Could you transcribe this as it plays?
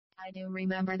I do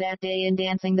remember that day in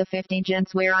Dancing the 50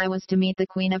 Gents where I was to meet the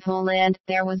Queen of Holland.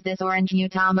 There was this orange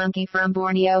Utah monkey from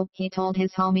Borneo. He told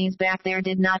his homies back there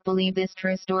did not believe this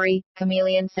true story.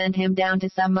 Chameleon sent him down to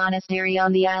some monastery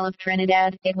on the Isle of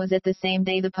Trinidad. It was at the same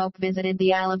day the Pope visited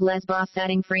the Isle of Lesbos,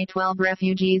 setting free 12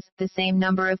 refugees, the same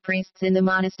number of priests in the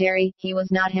monastery. He was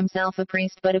not himself a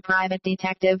priest but a private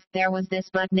detective. There was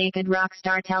this butt-naked rock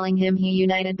star telling him he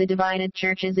united the divided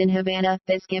churches in Havana,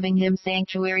 this giving him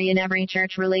sanctuary in every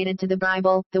church related to the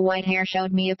Bible. The white hair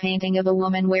showed me a painting of a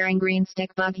woman wearing green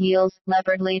stick bug heels,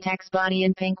 leopard latex body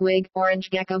and pink wig, orange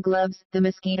gecko gloves, the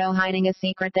mosquito hiding a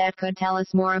secret that could tell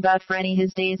us more about Freddy,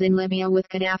 his days in Libya with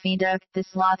Kadaffy duck, the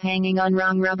sloth hanging on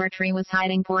wrong rubber tree was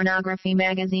hiding pornography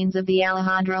magazines of the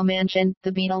Alejandro mansion,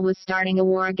 the beetle was starting a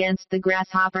war against the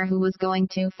grasshopper who was going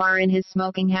too far in his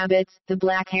smoking habits, the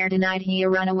black hair denied he a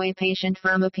runaway patient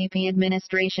from a pipi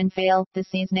administration fail, the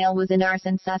seasnail was an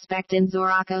arson suspect in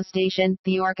Zoorocco station,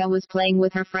 the orca was playing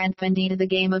with her friend Pandita the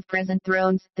game of prison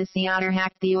thrones, the sea otter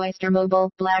hacked the oystermobile,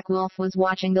 black wolf was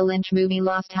watching the Lynch movie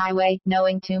Lost Highway,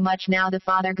 knowing too much now the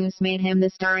father goose made him the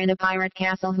star in a pirate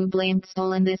castle who blamed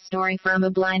stolen this story from a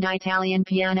blind Italian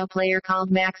piano player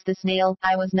called Max the Snail.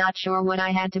 I was not sure what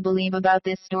I had to believe about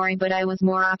this story, but I was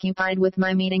more occupied with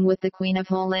my meeting with the Queen of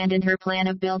Holland and her plan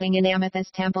of building an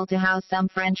amethyst temple to house some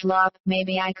French lop.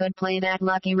 Maybe I could play that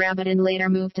lucky rabbit and later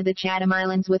move to the Chatham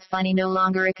Islands with Funny, no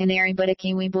longer a canary but a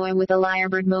Kiwi boy with a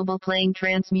lyrebird mobile playing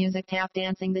trance music, tap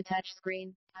dancing the touch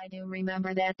screen. I do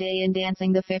remember that day in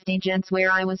Dancing the 50 Gents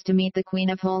where I was to meet the Queen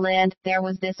of Holland. There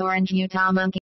was this orange Utah monkey